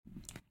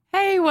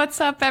Hey, what's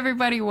up,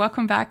 everybody?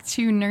 Welcome back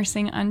to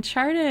Nursing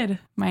Uncharted.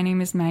 My name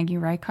is Maggie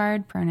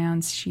Reichard,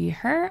 pronouns she,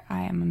 her.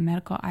 I am a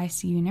medical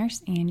ICU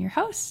nurse and your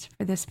host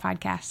for this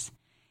podcast.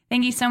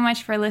 Thank you so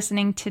much for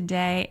listening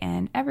today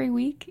and every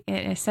week.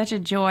 It is such a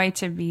joy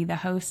to be the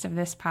host of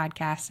this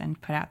podcast and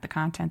put out the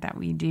content that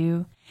we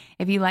do.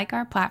 If you like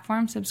our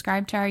platform,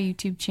 subscribe to our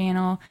YouTube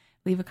channel,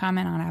 leave a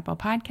comment on Apple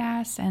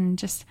Podcasts, and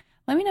just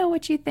let me know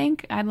what you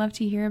think. I'd love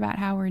to hear about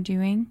how we're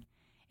doing.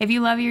 If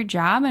you love your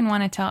job and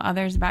want to tell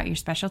others about your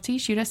specialty,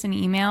 shoot us an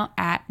email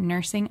at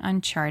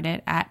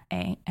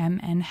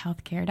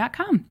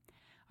nursinguncharted@amnhealthcare.com.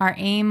 Our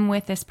aim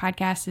with this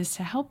podcast is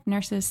to help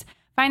nurses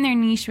find their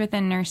niche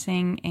within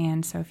nursing.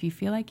 And so if you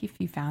feel like if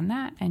you found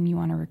that and you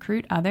want to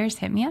recruit others,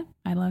 hit me up.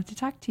 I'd love to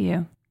talk to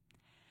you.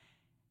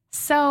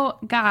 So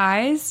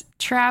guys,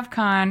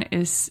 TravCon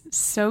is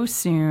so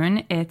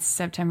soon. It's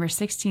September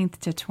 16th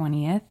to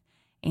 20th,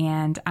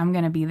 and I'm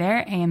going to be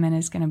there. AMN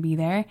is going to be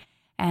there.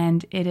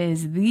 And it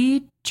is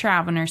the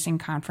travel nursing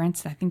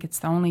conference. I think it's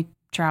the only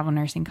travel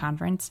nursing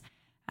conference.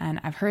 And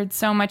I've heard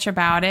so much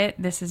about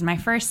it. This is my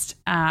first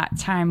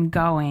time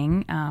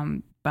going,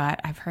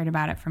 but I've heard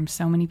about it from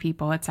so many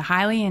people. It's a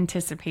highly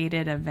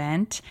anticipated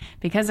event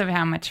because of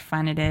how much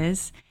fun it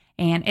is.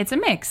 And it's a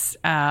mix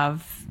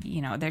of,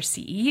 their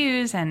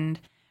CEUs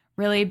and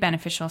really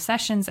beneficial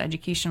sessions,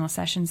 educational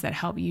sessions that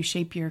help you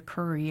shape your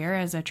career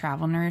as a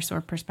travel nurse or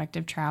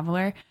prospective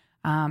traveler.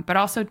 But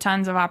also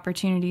tons of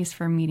opportunities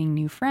for meeting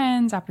new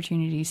friends,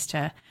 opportunities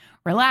to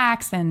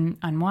relax and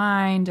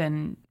unwind.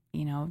 And,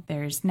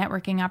 there's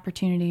networking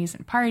opportunities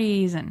and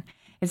parties, and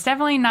it's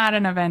definitely not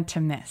an event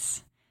to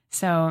miss.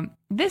 So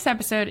this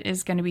episode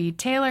is going to be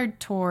tailored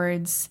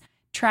towards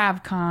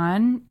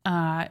TravCon,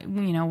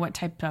 what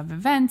type of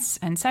events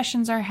and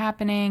sessions are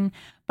happening.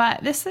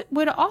 But this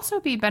would also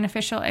be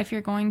beneficial if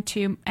you're going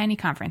to any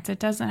conference. It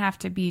doesn't have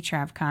to be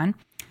TravCon.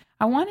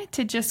 I wanted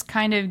to just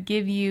kind of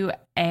give you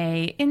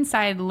a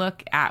inside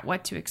look at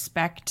what to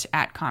expect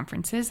at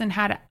conferences and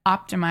how to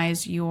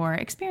optimize your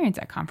experience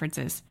at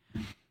conferences.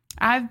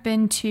 I've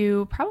been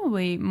to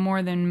probably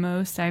more than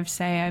most. I've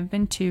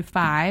been to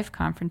 5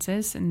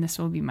 conferences, and this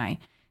will be my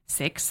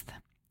 6th.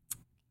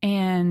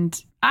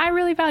 And I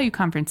really value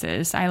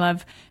conferences. I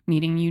love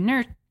meeting new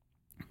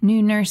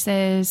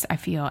nurses. I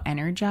feel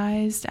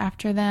energized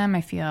after them.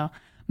 I feel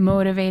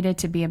motivated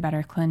to be a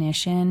better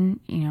clinician.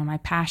 My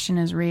passion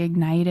is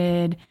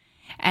reignited,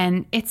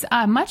 and it's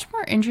a much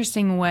more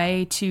interesting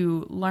way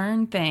to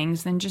learn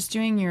things than just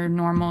doing your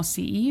normal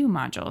CEU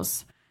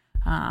modules.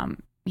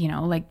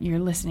 Like you're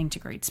listening to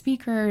great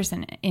speakers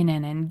and in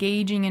an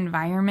engaging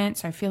environment.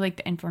 So I feel like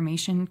the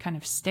information kind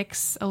of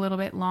sticks a little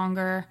bit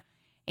longer,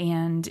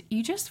 and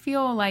you just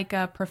feel like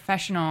a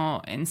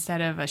professional instead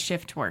of a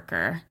shift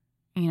worker.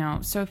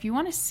 So if you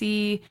want to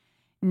see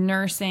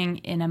nursing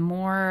in a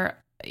more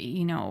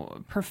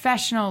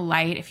professional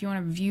light, if you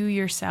want to view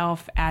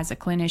yourself as a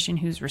clinician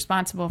who's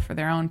responsible for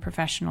their own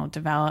professional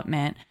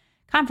development,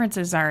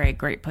 conferences are a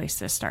great place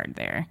to start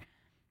there.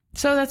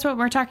 So that's what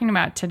we're talking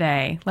about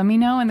today. Let me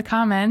know in the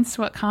comments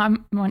what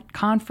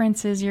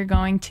conferences you're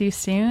going to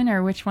soon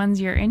or which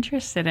ones you're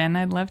interested in.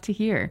 I'd love to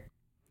hear.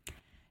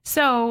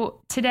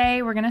 So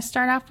today we're going to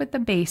start off with the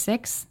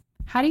basics.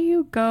 How do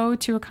you go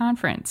to a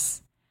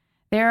conference?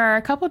 There are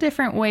a couple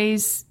different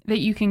ways that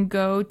you can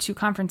go to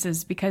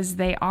conferences because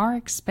they are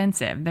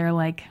expensive. They're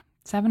like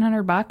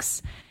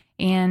 $700,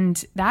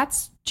 and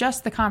that's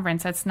just the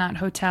conference. That's not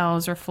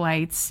hotels or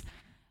flights.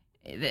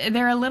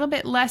 They're a little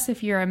bit less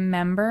if you're a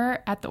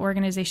member at the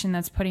organization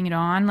that's putting it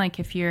on. Like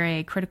if you're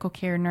a critical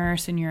care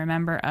nurse and you're a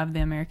member of the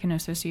American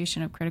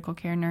Association of Critical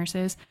Care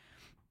Nurses,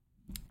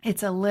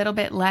 it's a little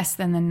bit less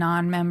than the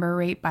non-member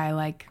rate by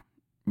like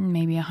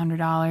maybe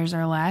 $100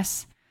 or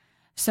less.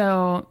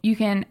 So you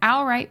can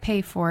outright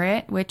pay for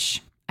it,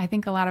 which I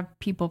think a lot of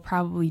people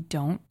probably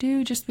don't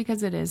do just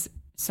because it is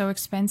so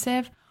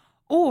expensive.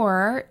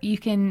 Or you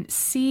can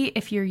see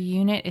if your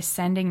unit is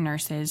sending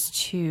nurses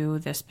to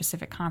the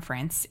specific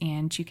conference,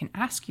 and you can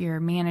ask your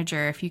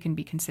manager if you can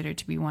be considered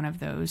to be one of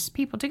those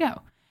people to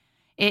go.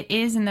 It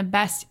is in the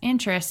best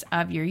interest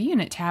of your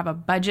unit to have a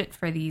budget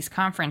for these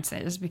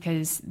conferences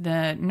because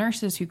the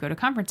nurses who go to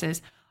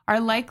conferences are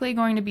likely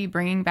going to be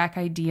bringing back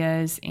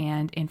ideas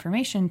and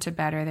information to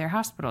better their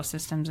hospital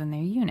systems and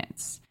their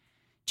units.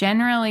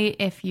 Generally,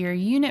 if your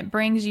unit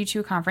brings you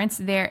to a conference,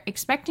 they're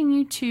expecting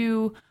you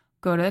to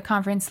go to the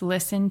conference,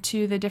 listen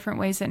to the different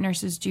ways that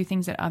nurses do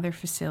things at other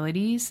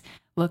facilities,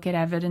 look at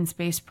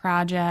evidence-based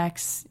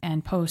projects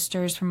and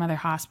posters from other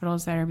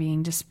hospitals that are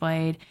being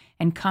displayed,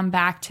 and come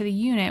back to the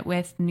unit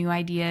with new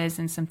ideas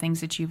and some things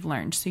that you've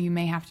learned. So you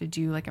may have to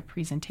do like a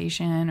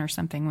presentation or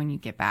something when you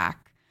get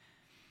back.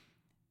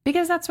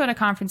 Because that's what a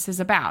conference is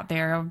about.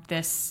 They're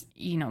this,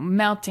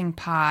 melting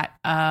pot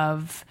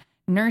of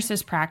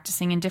nurses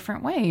practicing in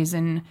different ways,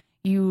 and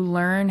you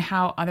learn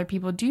how other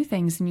people do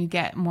things, and you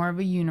get more of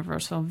a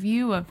universal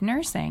view of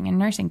nursing and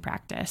nursing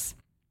practice.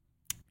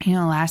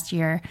 Last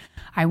year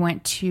I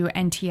went to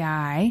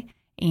NTI,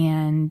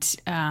 and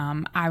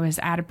I was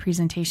at a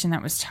presentation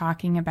that was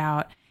talking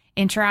about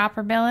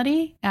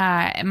interoperability.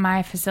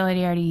 My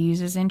facility already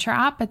uses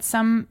Intraop, but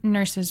some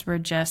nurses were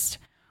just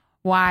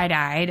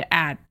wide-eyed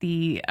at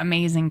the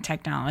amazing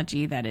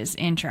technology that is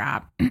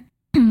Intraop.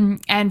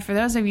 And for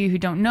those of you who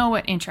don't know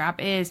what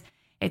Intraop is,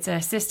 it's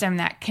a system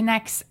that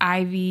connects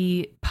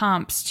IV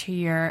pumps to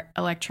your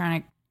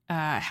electronic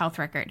health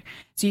record.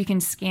 So you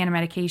can scan a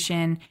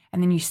medication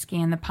and then you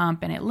scan the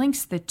pump and it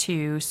links the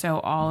two. So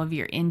all of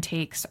your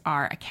intakes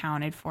are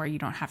accounted for. You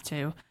don't have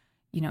to,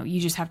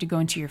 you just have to go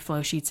into your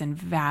flow sheets and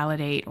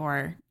validate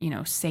or,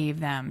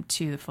 save them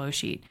to the flow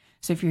sheet.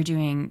 So if you're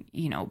doing,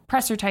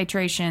 pressor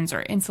titrations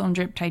or insulin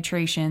drip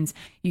titrations,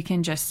 you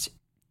can just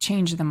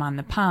change them on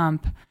the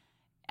pump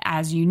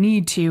as you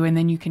need to, and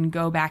then you can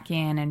go back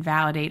in and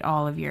validate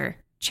all of your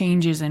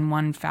changes in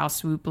one foul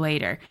swoop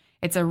later.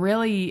 It's a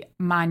really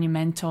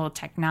monumental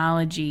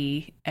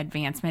technology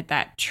advancement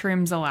that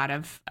trims a lot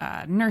of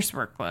nurse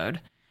workload.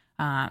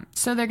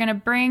 So they're going to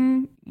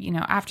bring,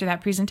 after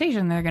that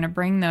presentation, they're going to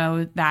bring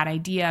that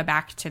idea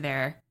back to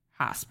their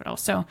hospital.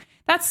 So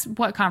that's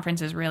what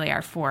conferences really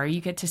are for.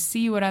 You get to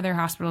see what other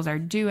hospitals are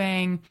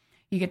doing.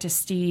 You get to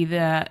see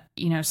the,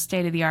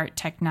 state-of-the-art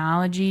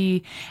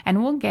technology.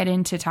 And we'll get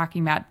into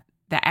talking about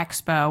the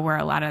expo where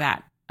a lot of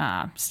that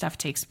stuff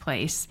takes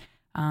place.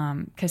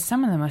 Because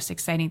some of the most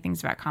exciting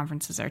things about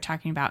conferences are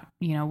talking about,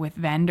 with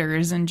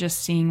vendors and just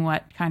seeing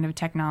what kind of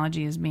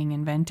technology is being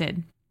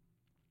invented.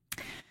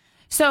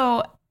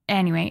 So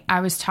anyway,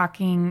 I was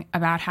talking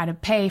about how to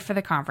pay for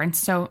the conference.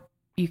 So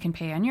you can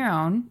pay on your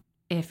own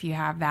if you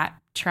have that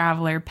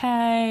traveler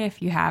pay,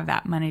 if you have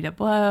that money to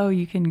blow,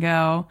 you can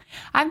go.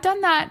 I've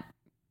done that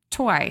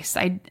twice.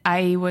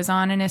 I was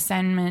on an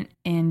assignment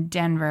in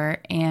Denver,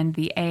 and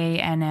the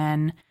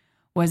ANN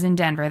was in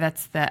Denver.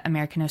 That's the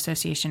American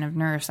Association of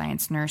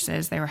Neuroscience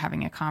Nurses. They were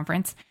having a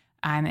conference.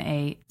 I'm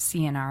a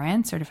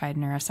CNRN, certified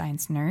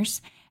neuroscience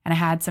nurse, and I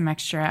had some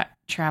extra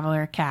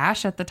traveler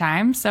cash at the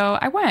time, so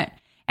I went.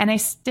 And I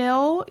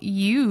still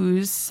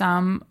use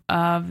some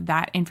of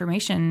that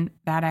information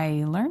that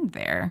I learned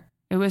there.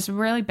 It was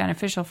really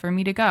beneficial for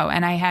me to go.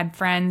 And I had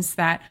friends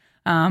that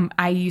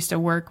I used to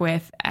work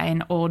with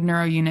in old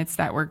neuro units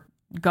that were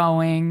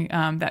going,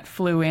 that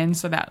flew in.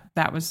 So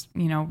that was,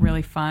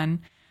 really fun.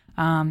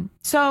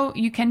 So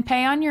you can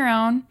pay on your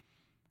own.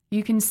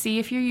 You can see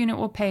if your unit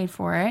will pay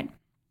for it.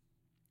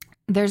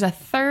 There's a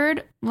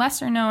third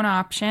lesser known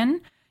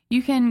option.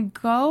 You can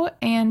go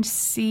and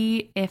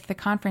see if the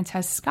conference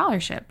has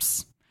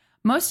scholarships.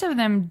 Most of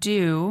them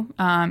do.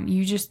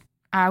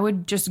 I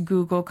would just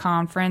Google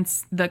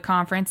the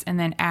conference, and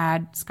then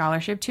add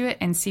scholarship to it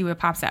and see what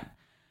pops up.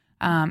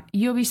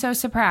 You'll be so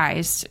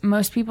surprised.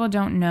 Most people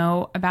don't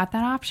know about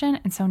that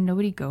option, and so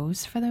nobody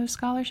goes for those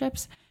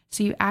scholarships.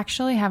 So you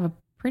actually have a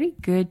pretty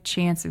good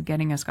chance of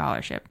getting a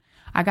scholarship.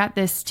 I got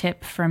this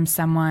tip from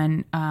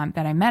someone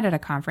that I met at a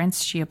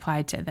conference. She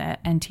applied to the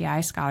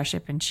NTI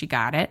scholarship and she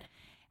got it.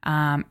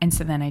 And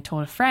so then I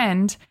told a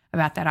friend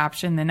about that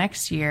option the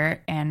next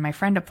year, and my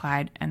friend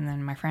applied, and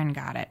then my friend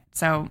got it.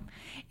 So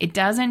it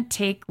doesn't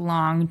take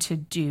long to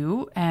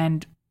do,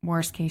 and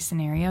worst case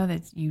scenario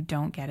that you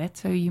don't get it.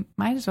 So you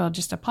might as well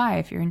just apply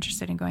if you're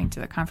interested in going to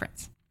the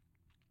conference.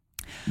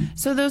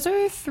 So those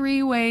are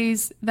 3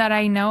 ways that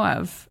I know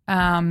of.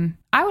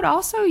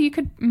 You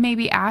could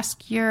maybe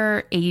ask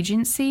your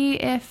agency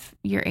if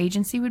your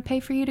agency would pay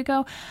for you to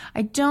go.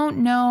 I don't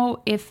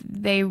know if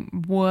they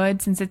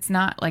would, since it's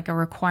not like a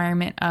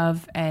requirement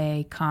of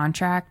a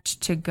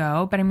contract to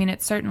go, but I mean,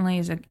 it certainly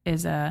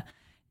is a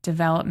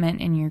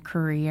development in your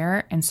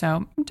career. And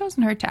so it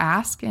doesn't hurt to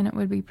ask, and it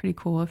would be pretty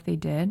cool if they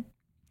did.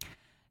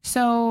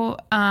 So,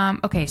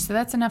 okay, so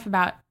that's enough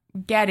about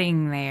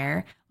getting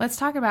there. Let's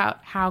talk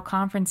about how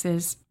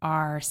conferences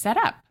are set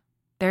up.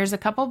 There's a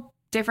couple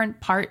different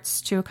parts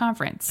to a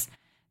conference.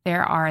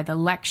 There are the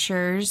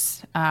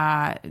lectures,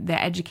 the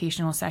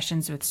educational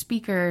sessions with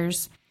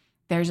speakers.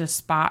 There's a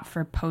spot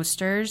for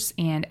posters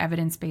and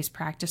evidence-based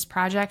practice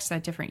projects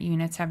that different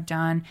units have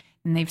done,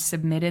 and they've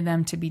submitted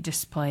them to be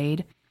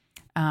displayed.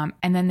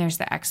 And then there's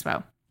the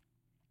expo.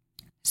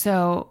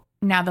 So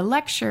now the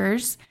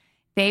lectures,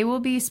 they will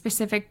be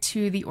specific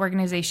to the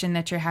organization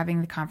that you're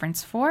having the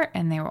conference for,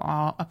 and they will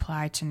all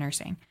apply to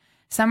nursing.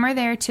 Some are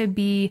there to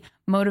be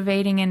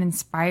motivating and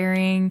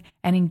inspiring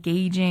and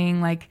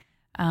engaging.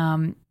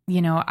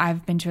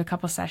 I've been to a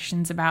couple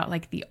sessions about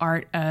like the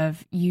art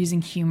of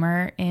using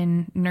humor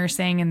in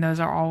nursing, and those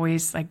are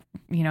always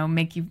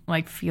make you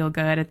like feel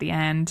good at the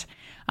end.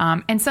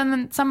 And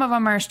some of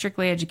them are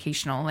strictly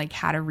educational, like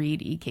how to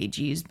read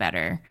EKGs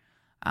better.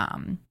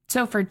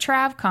 So for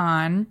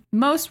TravCon,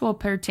 most will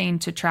pertain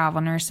to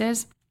travel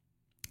nurses.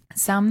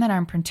 Some that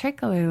I'm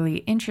particularly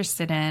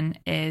interested in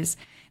is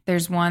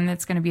there's one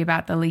that's going to be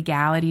about the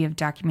legality of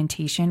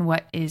documentation,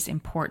 what is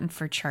important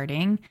for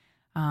charting.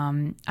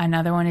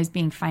 Another one is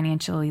being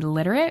financially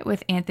literate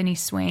with Anthony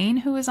Swain,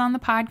 who was on the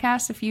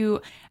podcast a few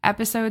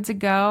episodes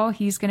ago.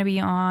 He's going to be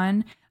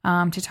on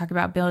to talk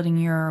about building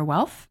your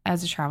wealth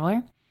as a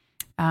traveler.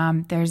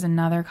 There's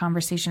another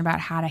conversation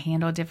about how to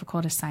handle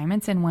difficult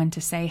assignments and when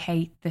to say,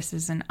 hey, this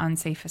is an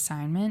unsafe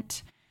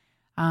assignment.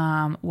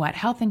 what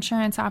health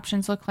insurance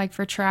options look like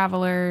for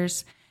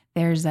travelers.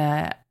 There's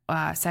a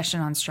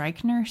session on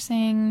strike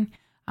nursing.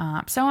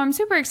 So I'm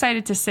super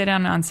excited to sit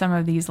in on some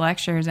of these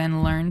lectures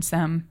and learn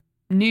some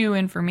new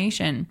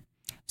information.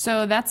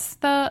 So that's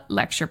the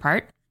lecture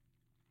part.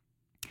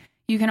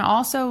 You can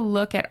also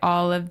look at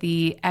all of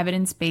the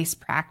evidence-based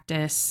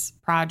practice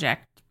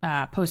project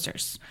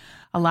posters.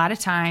 A lot of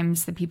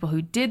times the people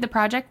who did the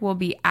project will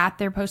be at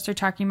their poster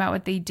talking about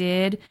what they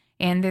did,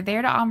 and they're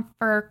there to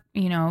offer,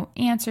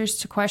 answers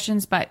to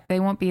questions, but they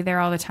won't be there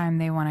all the time.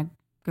 They want to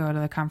go to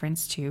the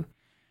conference too.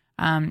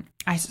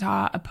 I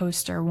saw a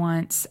poster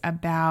once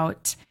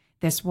about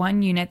this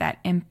one unit that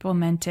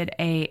implemented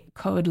a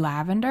code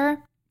lavender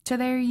to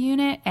their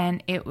unit,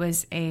 and it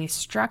was a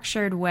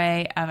structured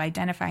way of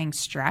identifying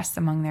stress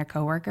among their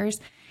coworkers.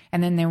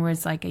 And then there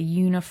was like a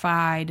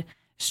unified,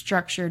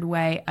 structured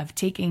way of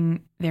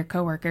taking their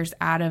coworkers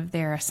out of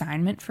their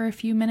assignment for a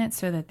few minutes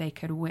so that they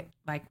could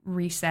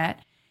reset.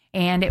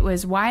 And it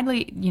was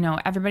widely,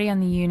 everybody on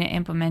the unit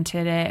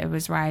implemented it. It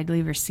was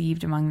widely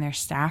received among their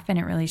staff, and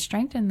it really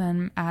strengthened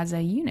them as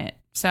a unit.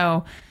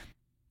 So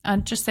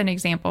just an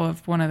example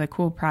of one of the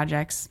cool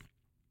projects.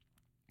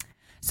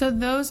 So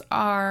those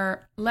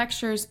are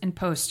lectures and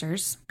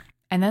posters.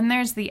 And then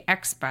there's the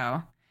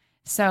expo.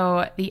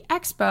 So the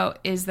expo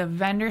is the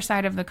vendor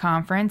side of the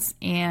conference,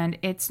 and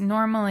it's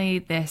normally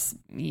this,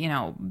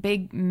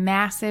 big,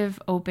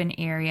 massive open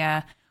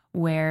area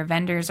where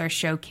vendors are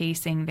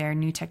showcasing their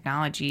new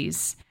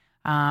technologies,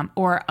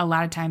 or a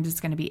lot of times it's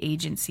going to be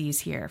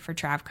agencies here for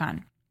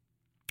TravCon.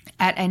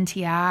 At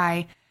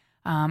NTI,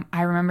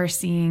 I remember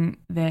seeing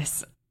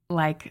this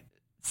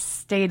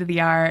state of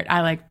the art.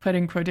 I put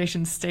in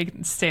quotations state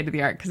of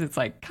the art because it's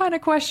kind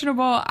of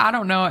questionable. I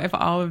don't know if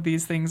all of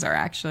these things are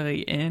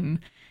actually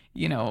in,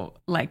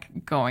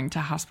 going to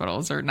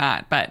hospitals or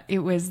not, but it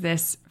was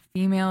this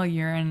female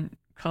urine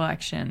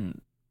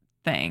collection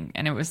thing.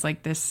 And it was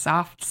this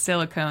soft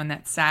silicone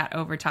that sat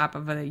over top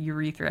of a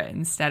urethra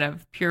instead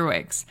of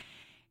PureWigs.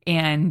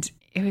 And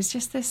it was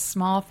just this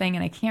small thing.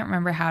 And I can't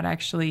remember how it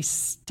actually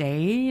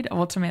stayed.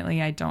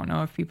 Ultimately, I don't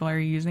know if people are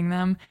using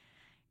them.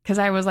 Because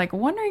I was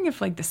wondering if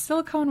the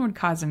silicone would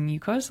cause a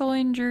mucosal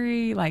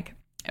injury.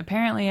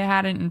 Apparently it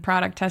hadn't in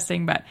product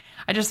testing, but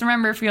I just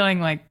remember feeling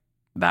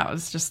that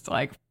was just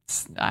I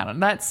don't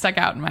know, that stuck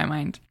out in my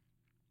mind.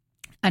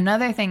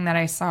 Another thing that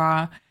I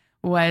saw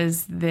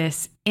was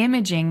this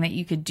imaging that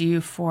you could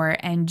do for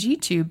NG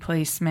tube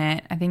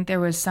placement. I think there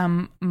was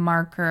some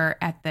marker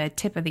at the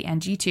tip of the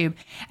NG tube,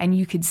 and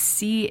you could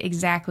see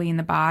exactly in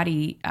the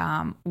body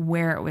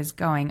where it was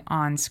going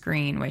on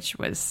screen, which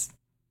was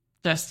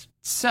just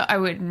so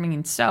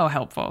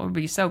helpful. It would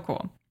be so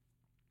cool.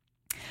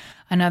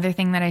 Another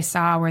thing that I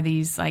saw were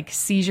these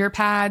seizure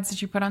pads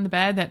that you put on the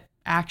bed that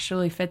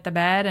actually fit the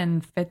bed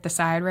and fit the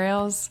side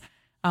rails.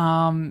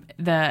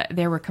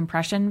 There were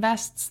compression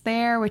vests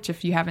there, which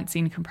if you haven't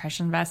seen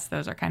compression vests,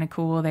 those are kind of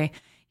cool. They,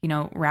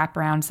 wrap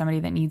around somebody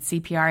that needs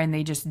CPR and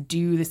they just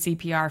do the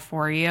CPR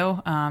for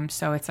you.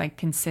 So it's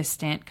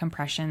consistent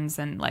compressions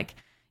and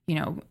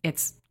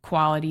it's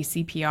quality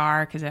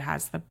CPR because it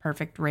has the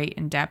perfect rate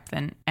and depth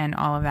and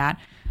all of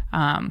that.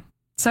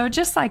 So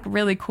just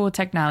really cool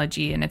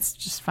technology, and it's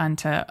just fun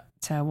to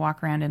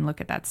walk around and look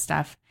at that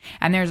stuff.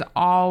 And there's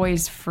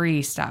always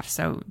free stuff.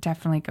 So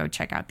definitely go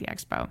check out the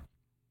expo.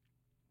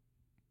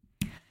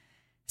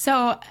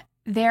 So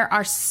there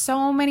are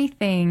so many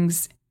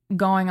things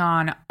going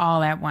on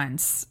all at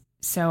once.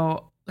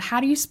 So how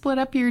do you split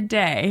up your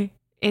day?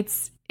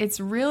 It's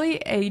really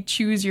a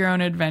choose your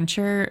own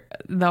adventure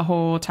the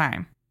whole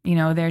time.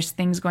 There's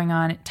things going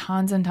on at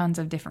tons and tons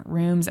of different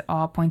rooms at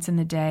all points in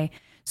the day.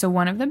 So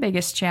one of the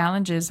biggest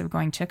challenges of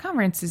going to a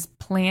conference is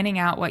planning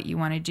out what you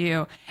want to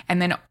do,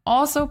 and then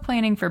also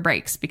planning for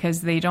breaks,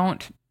 because they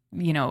don't,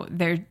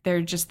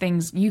 they're just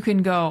things you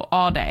can go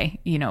all day,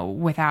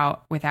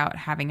 without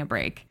having a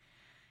break.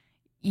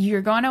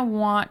 You're going to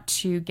want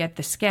to get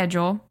the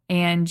schedule,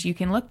 and you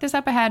can look this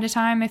up ahead of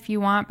time if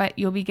you want, but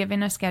you'll be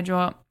given a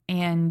schedule,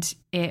 and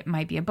it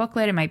might be a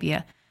booklet. It might be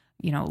a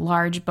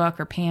large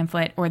book or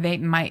pamphlet, or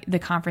the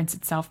conference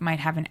itself might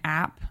have an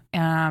app.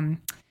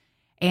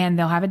 And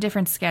they'll have a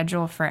different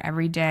schedule for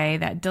every day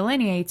that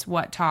delineates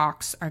what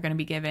talks are going to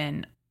be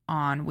given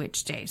on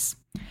which days.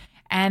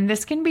 And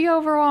this can be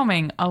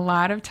overwhelming. A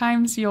lot of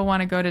times you'll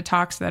want to go to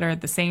talks that are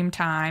at the same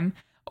time,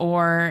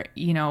 or,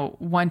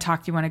 one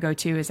talk you want to go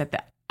to is at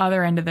the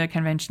other end of the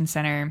convention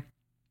center.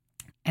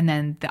 And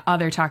then the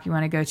other talk you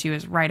want to go to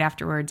is right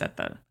afterwards at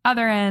the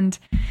other end.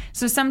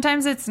 So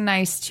sometimes it's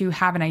nice to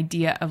have an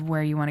idea of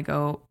where you want to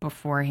go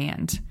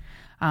beforehand.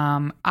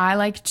 I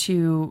like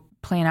to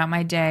plan out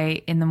my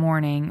day in the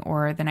morning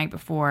or the night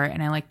before,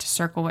 and I like to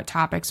circle what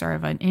topics are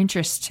of an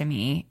interest to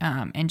me,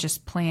 and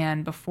just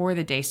plan before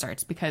the day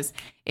starts, because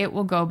it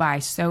will go by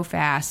so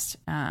fast,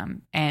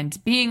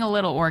 and being a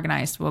little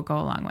organized will go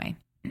a long way.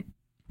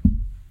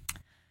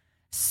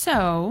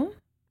 So,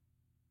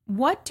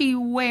 what do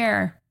you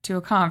wear to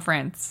a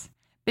conference?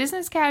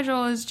 Business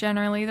casual is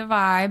generally the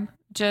vibe,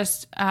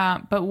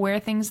 but wear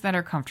things that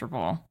are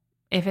comfortable.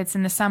 If it's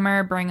in the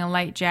summer, bring a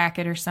light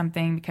jacket or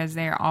something because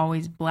they're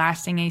always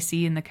blasting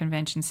AC in the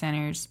convention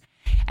centers,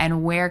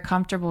 and wear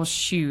comfortable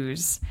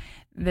shoes.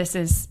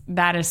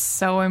 That is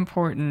so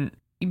important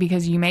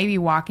because you may be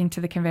walking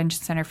to the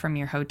convention center from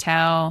your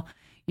hotel.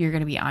 You're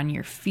going to be on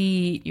your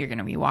feet. You're going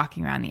to be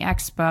walking around the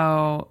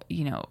expo.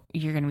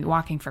 You're going to be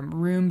walking from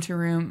room to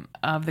room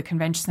of the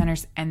convention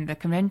centers, and the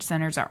convention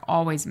centers are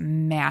always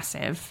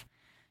massive.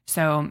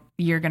 So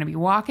you're going to be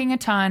walking a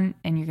ton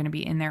and you're going to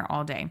be in there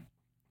all day.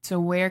 So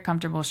wear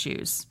comfortable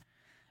shoes.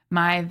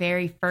 My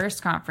very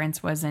first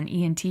conference was an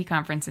ENT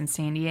conference in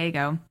San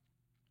Diego,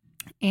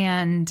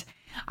 and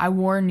I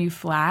wore new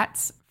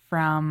flats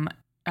that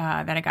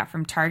I got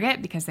from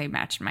Target because they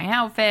matched my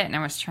outfit, and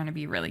I was trying to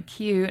be really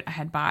cute. I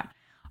had bought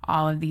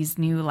all of these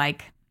new,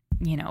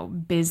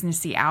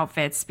 businessy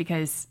outfits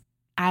because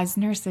as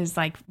nurses,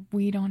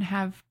 we don't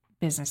have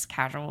business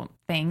casual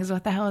things.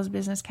 What the hell is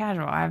business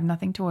casual? I have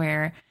nothing to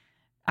wear.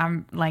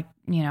 I'm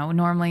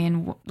normally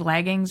in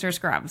leggings or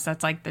scrubs.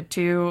 That's the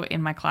two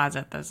in my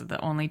closet. Those are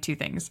the only two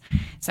things.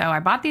 So I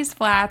bought these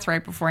flats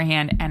right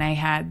beforehand, and I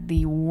had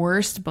the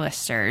worst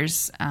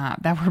blisters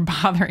that were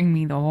bothering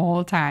me the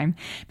whole time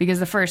because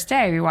the first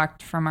day we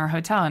walked from our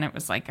hotel and it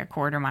was a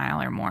quarter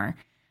mile or more.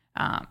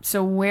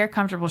 So wear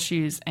comfortable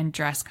shoes and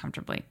dress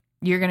comfortably.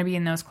 You're going to be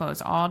in those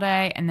clothes all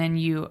day, and then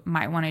you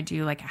might want to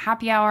do a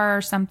happy hour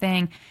or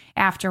something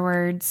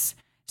afterwards.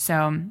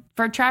 So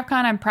for TravCon,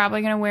 I'm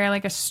probably going to wear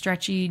a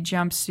stretchy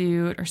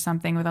jumpsuit or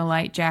something with a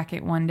light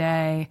jacket one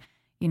day,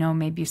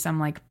 maybe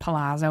some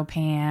palazzo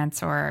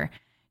pants, or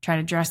try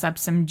to dress up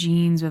some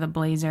jeans with a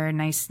blazer,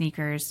 nice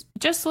sneakers.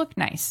 Just look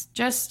nice.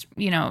 Just,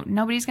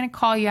 nobody's going to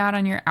call you out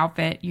on your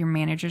outfit. Your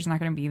manager's not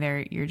going to be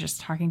there. You're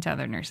just talking to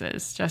other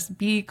nurses. Just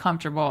be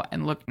comfortable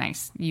and look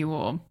nice. You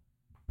will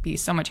be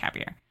so much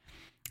happier.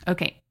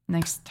 Okay,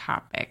 next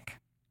topic.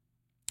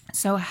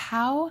 So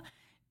how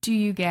do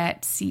you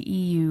get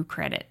CEU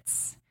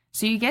credits?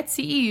 So you get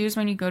CEUs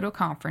when you go to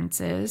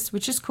conferences,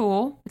 which is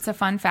cool. It's a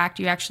fun fact.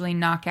 You actually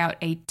knock out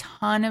a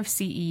ton of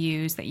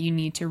CEUs that you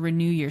need to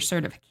renew your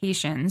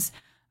certifications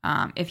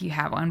if you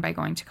have one by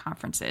going to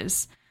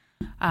conferences.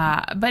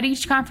 But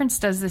each conference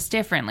does this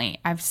differently.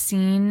 I've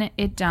seen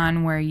it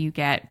done where you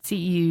get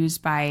CEUs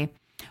by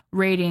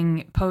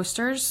rating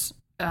posters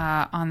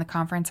on the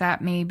conference app,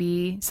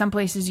 maybe. Some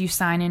places you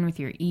sign in with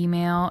your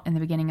email in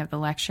the beginning of the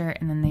lecture,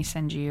 and then they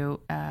send you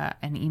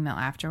an email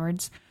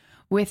afterwards.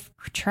 With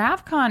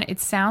TravCon, it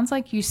sounds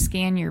like you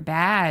scan your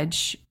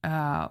badge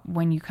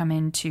when you come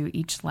into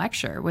each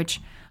lecture,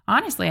 which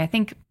honestly I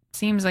think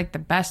seems like the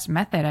best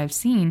method I've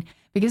seen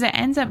because it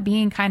ends up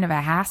being kind of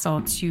a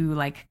hassle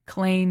to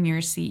claim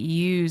your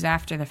CEUs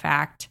after the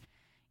fact.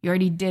 You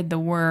already did the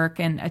work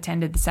and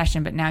attended the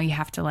session, but now you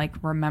have to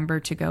remember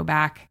to go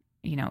back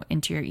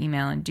into your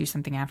email and do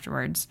something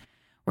afterwards.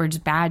 Or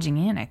just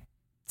badging in, it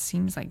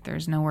seems like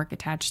there's no work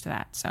attached to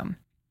that. So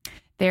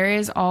there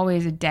is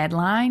always a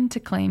deadline to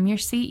claim your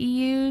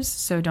CEUs,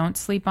 so don't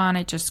sleep on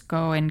it. Just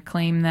go and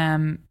claim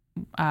them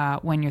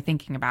when you're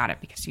thinking about it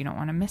because you don't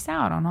want to miss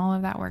out on all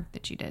of that work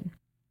that you did.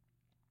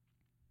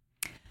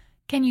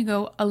 Can you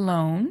go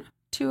alone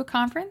to a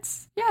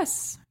conference?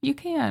 Yes, you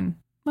can.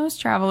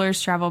 Most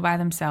travelers travel by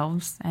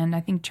themselves, and I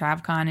think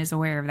TravCon is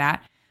aware of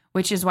that,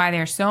 which is why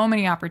there are so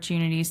many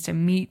opportunities to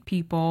meet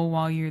people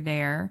while you're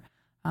there.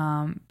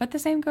 But the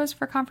same goes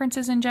for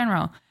conferences in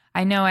general.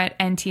 I know at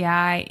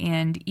NTI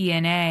and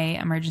ENA,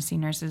 Emergency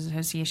Nurses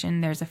Association,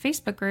 there's a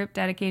Facebook group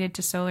dedicated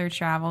to solo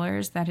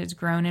travelers that has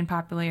grown in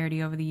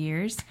popularity over the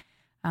years.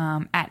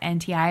 At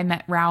NTI, I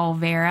met Raul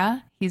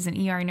Vera. He's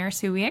an ER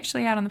nurse who we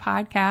actually had on the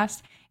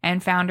podcast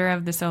and founder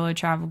of the solo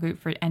travel group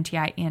for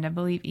NTI and I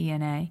believe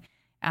ENA.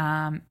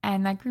 And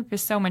that group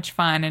is so much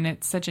fun, and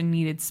it's such a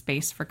needed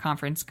space for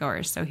conference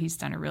goers. So he's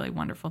done a really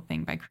wonderful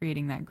thing by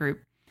creating that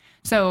group.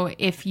 So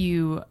if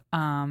you,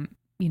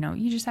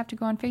 you just have to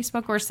go on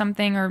Facebook or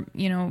something, or,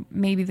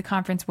 maybe the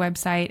conference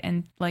website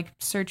and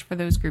search for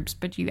those groups,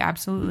 but you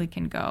absolutely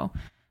can go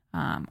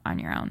on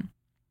your own.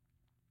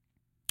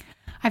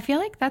 I feel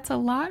like that's a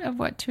lot of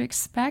what to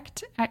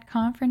expect at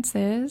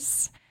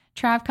conferences.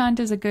 TravCon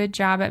does a good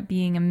job at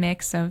being a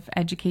mix of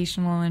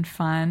educational and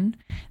fun.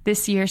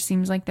 This year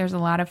seems like there's a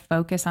lot of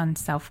focus on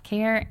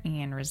self-care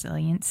and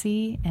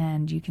resiliency,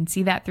 and you can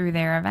see that through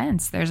their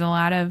events. There's a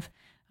lot of,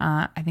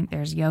 I think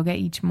there's yoga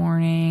each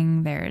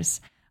morning. There's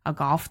a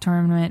golf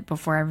tournament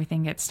before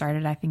everything gets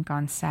started, I think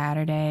on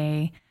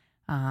Saturday.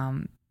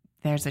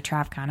 There's a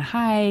TravCon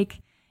hike.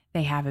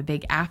 They have a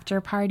big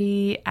after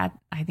party at,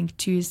 I think,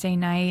 Tuesday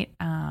night.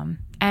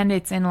 And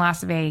it's in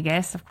Las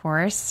Vegas, of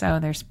course. So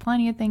there's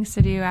plenty of things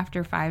to do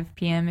after 5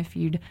 p.m. if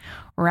you'd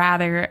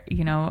rather,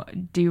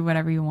 do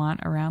whatever you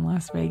want around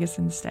Las Vegas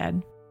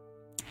instead.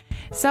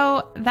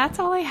 So that's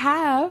all I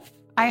have.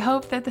 I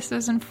hope that this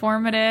was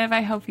informative.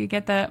 I hope you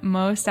get the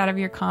most out of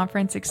your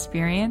conference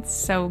experience.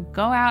 So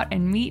go out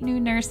and meet new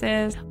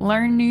nurses,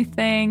 learn new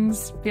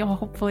things.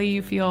 Hopefully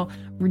you feel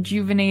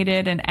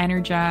rejuvenated and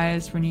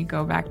energized when you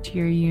go back to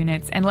your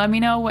units. And let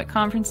me know what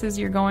conferences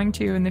you're going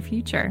to in the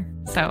future.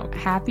 So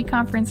happy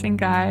conferencing,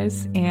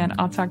 guys, and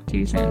I'll talk to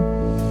you soon.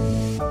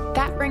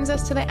 That brings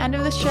us to the end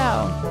of the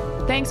show.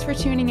 Thanks for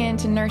tuning in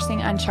to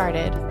Nursing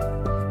Uncharted.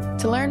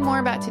 To learn more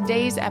about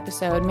today's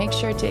episode, make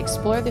sure to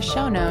explore the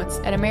show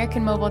notes at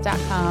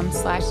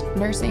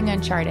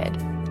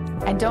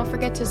americanmobile.com/nursinguncharted. And don't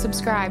forget to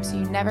subscribe so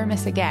you never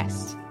miss a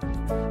guest.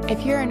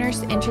 If you're a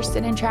nurse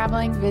interested in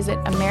traveling, visit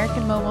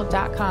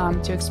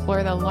americanmobile.com to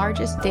explore the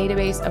largest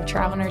database of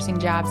travel nursing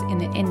jobs in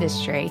the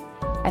industry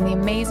and the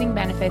amazing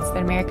benefits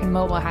that American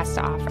Mobile has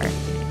to offer.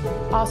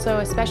 Also,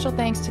 a special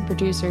thanks to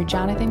producer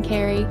Jonathan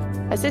Carey,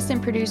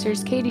 assistant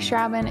producers Katie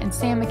Schraubman and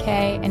Sam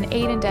McKay, and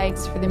Aiden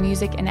Dykes for the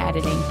music and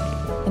editing.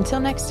 Until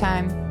next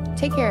time,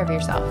 take care of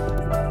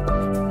yourself.